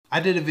I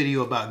did a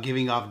video about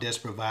giving off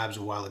desperate vibes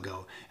a while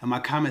ago, and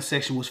my comment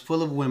section was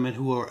full of women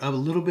who were a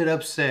little bit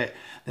upset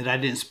that I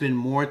didn't spend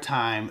more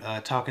time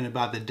talking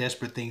about the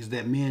desperate things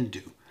that men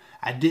do.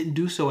 I didn't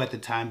do so at the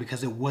time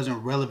because it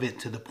wasn't relevant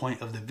to the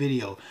point of the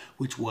video,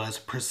 which was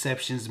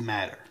perceptions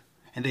matter,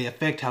 and they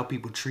affect how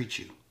people treat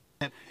you.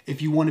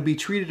 If you want to be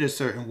treated a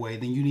certain way,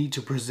 then you need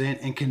to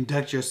present and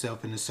conduct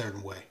yourself in a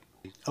certain way.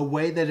 A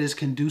way that is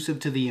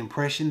conducive to the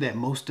impression that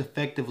most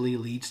effectively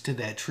leads to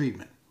that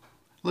treatment.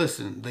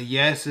 Listen, the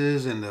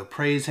yeses and the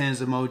praise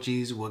hands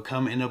emojis would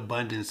come in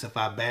abundance if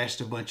I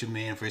bashed a bunch of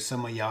men for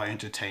some of y'all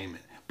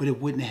entertainment, but it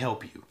wouldn't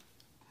help you.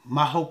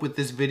 My hope with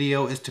this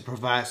video is to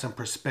provide some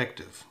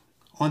perspective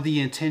on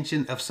the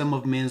intention of some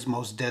of men's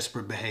most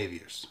desperate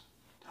behaviors,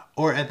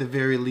 or at the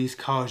very least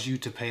cause you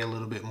to pay a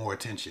little bit more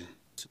attention.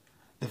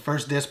 The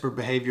first desperate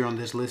behavior on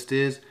this list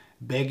is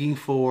begging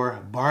for,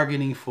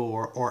 bargaining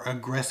for, or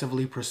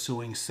aggressively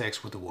pursuing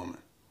sex with a woman.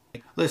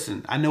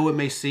 Listen, I know it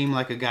may seem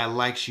like a guy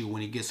likes you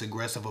when he gets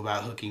aggressive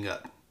about hooking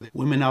up.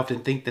 Women often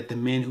think that the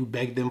men who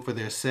beg them for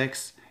their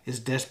sex is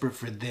desperate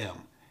for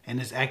them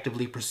and is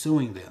actively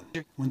pursuing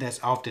them, when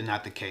that's often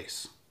not the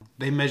case.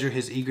 They measure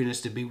his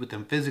eagerness to be with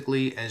them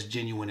physically as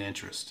genuine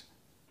interest.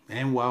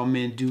 And while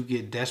men do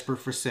get desperate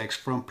for sex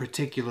from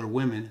particular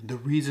women, the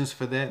reasons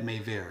for that may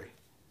vary.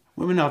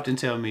 Women often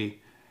tell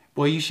me,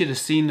 "Boy, you should have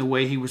seen the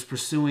way he was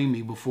pursuing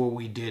me before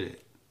we did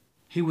it.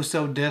 He was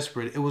so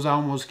desperate, it was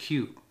almost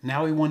cute.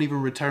 Now he won't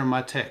even return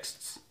my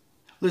texts."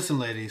 Listen,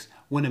 ladies,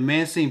 when a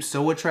man seems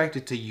so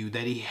attracted to you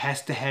that he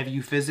has to have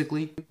you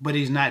physically, but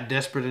he's not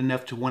desperate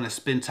enough to want to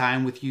spend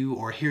time with you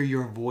or hear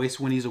your voice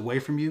when he's away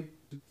from you,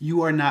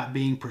 you are not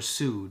being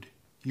pursued,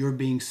 you're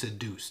being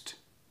seduced.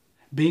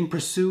 Being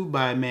pursued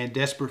by a man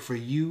desperate for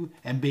you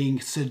and being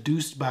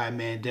seduced by a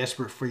man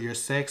desperate for your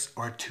sex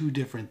are two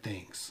different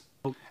things.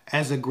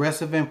 As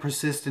aggressive and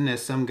persistent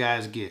as some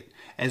guys get,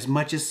 as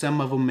much as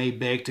some of them may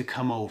beg to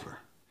come over,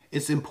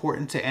 it's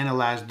important to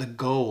analyze the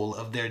goal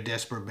of their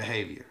desperate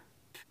behavior.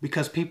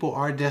 Because people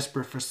are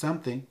desperate for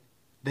something.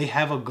 They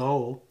have a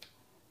goal.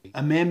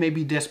 A man may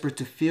be desperate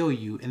to feel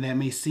you, and that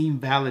may seem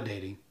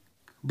validating,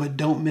 but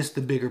don't miss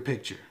the bigger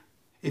picture.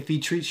 If he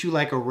treats you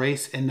like a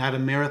race and not a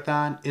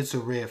marathon, it's a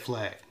red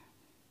flag.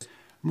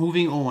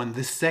 Moving on,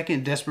 the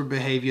second desperate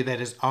behavior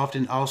that is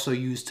often also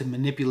used to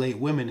manipulate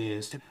women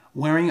is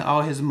wearing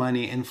all his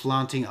money and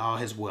flaunting all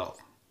his wealth.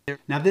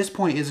 Now, this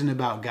point isn't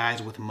about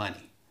guys with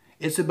money.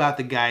 It's about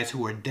the guys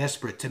who are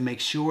desperate to make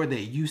sure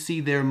that you see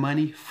their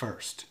money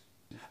first.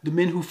 The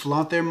men who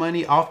flaunt their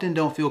money often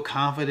don't feel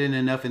confident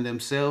enough in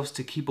themselves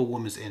to keep a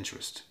woman's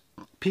interest.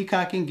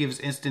 Peacocking gives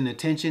instant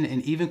attention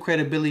and even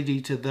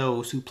credibility to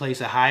those who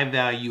place a high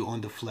value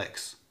on the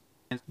flex.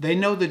 They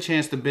know the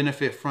chance to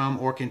benefit from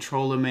or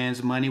control a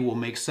man's money will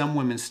make some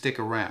women stick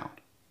around,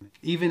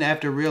 even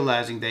after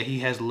realizing that he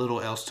has little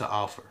else to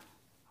offer.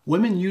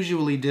 Women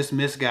usually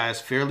dismiss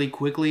guys fairly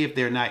quickly if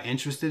they're not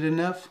interested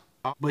enough,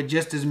 but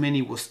just as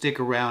many will stick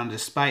around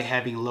despite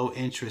having low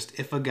interest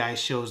if a guy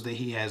shows that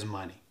he has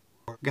money.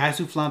 Guys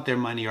who flaunt their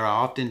money are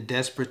often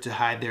desperate to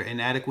hide their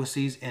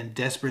inadequacies and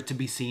desperate to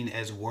be seen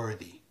as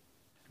worthy.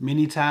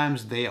 Many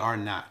times they are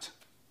not.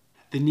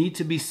 The need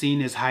to be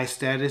seen as high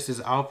status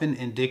is often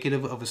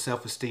indicative of a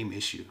self-esteem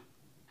issue.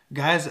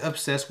 Guys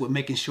obsessed with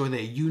making sure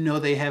that you know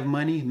they have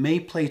money may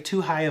play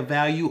too high a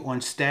value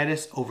on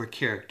status over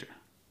character.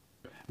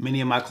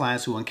 Many of my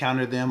clients who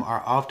encounter them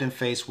are often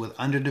faced with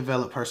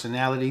underdeveloped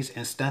personalities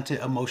and stunted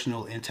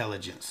emotional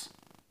intelligence,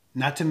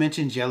 not to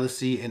mention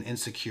jealousy and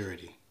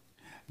insecurity.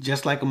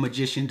 Just like a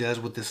magician does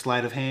with the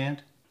sleight of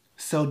hand,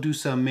 so do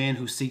some men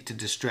who seek to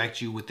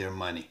distract you with their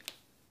money.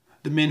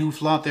 The men who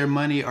flaunt their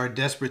money are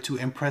desperate to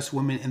impress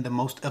women in the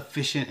most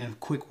efficient and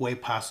quick way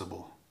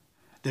possible.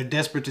 They're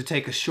desperate to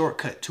take a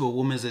shortcut to a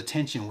woman's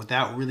attention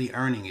without really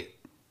earning it.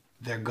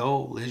 Their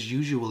goal is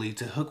usually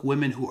to hook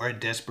women who are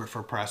desperate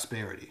for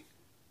prosperity.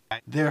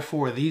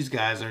 Therefore, these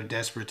guys are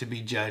desperate to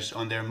be judged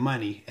on their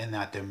money and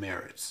not their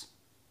merits.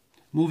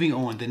 Moving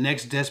on, the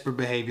next desperate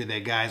behavior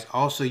that guys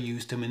also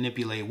use to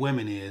manipulate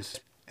women is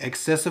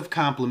excessive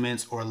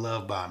compliments or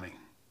love bombing.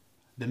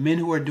 The men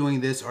who are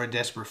doing this are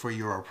desperate for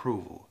your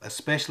approval,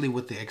 especially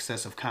with the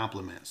excessive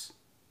compliments.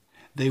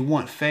 They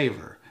want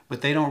favor,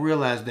 but they don't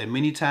realize that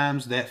many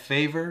times that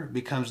favor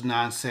becomes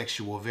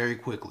non-sexual very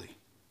quickly.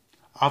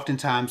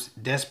 Oftentimes,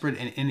 desperate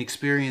and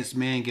inexperienced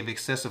men give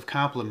excessive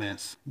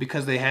compliments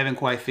because they haven't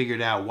quite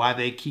figured out why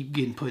they keep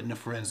getting put in the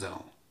friend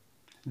zone.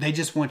 They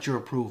just want your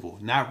approval,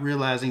 not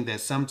realizing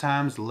that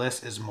sometimes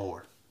less is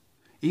more.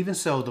 Even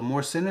so, the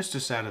more sinister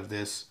side of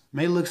this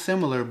may look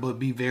similar but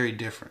be very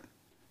different.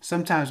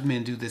 Sometimes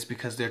men do this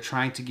because they're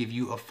trying to give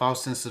you a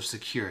false sense of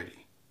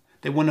security.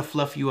 They want to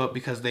fluff you up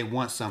because they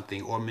want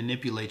something or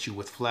manipulate you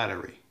with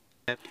flattery.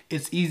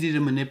 It's easy to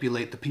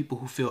manipulate the people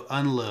who feel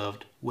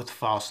unloved with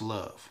false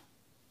love.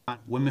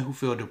 Women who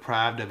feel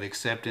deprived of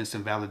acceptance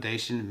and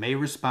validation may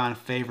respond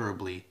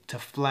favorably to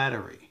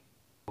flattery.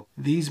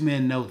 These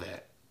men know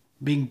that.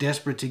 Being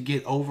desperate to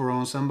get over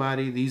on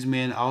somebody, these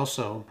men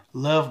also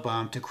love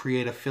bomb to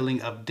create a feeling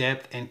of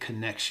depth and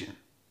connection.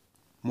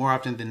 More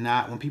often than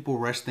not, when people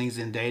rush things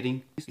in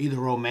dating, either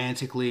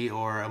romantically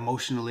or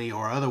emotionally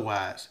or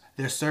otherwise,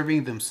 they're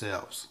serving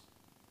themselves.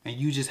 And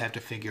you just have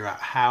to figure out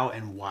how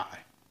and why.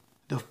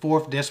 The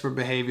fourth desperate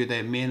behavior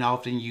that men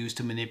often use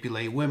to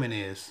manipulate women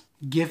is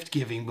gift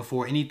giving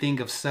before anything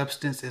of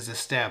substance is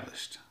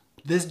established.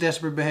 This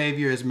desperate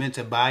behavior is meant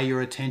to buy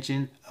your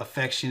attention,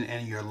 affection,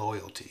 and your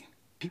loyalty.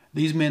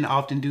 These men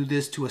often do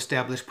this to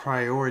establish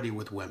priority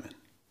with women.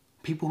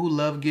 People who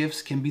love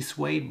gifts can be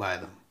swayed by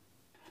them.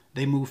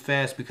 They move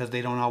fast because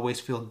they don't always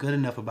feel good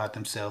enough about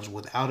themselves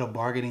without a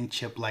bargaining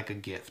chip like a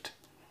gift.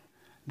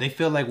 They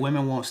feel like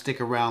women won't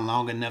stick around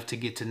long enough to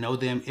get to know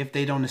them if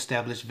they don't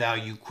establish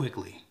value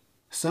quickly.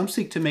 Some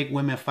seek to make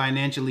women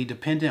financially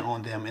dependent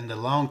on them in the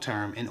long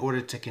term in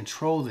order to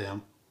control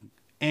them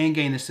and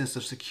gain a sense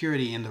of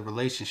security in the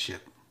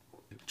relationship.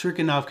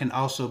 Tricking off can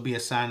also be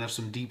a sign of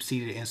some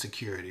deep-seated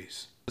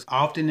insecurities,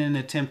 often in an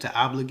attempt to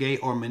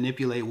obligate or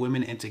manipulate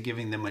women into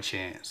giving them a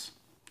chance.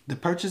 The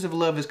purchase of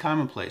love is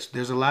commonplace.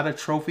 There's a lot of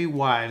trophy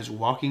wives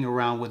walking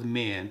around with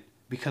men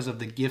because of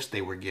the gifts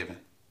they were given.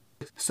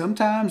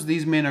 Sometimes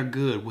these men are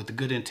good with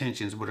good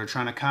intentions but are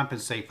trying to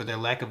compensate for their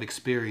lack of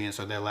experience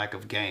or their lack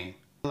of game.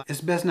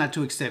 It's best not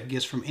to accept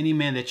gifts from any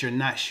man that you're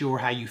not sure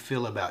how you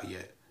feel about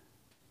yet.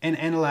 And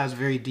analyze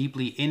very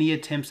deeply any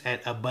attempts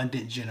at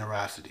abundant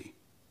generosity.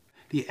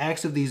 The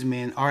acts of these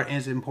men aren't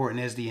as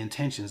important as the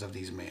intentions of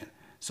these men.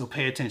 So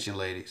pay attention,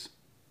 ladies.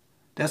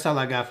 That's all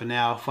I got for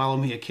now. Follow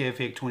me at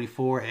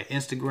KevHick24 at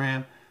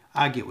Instagram.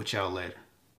 I'll get with y'all later.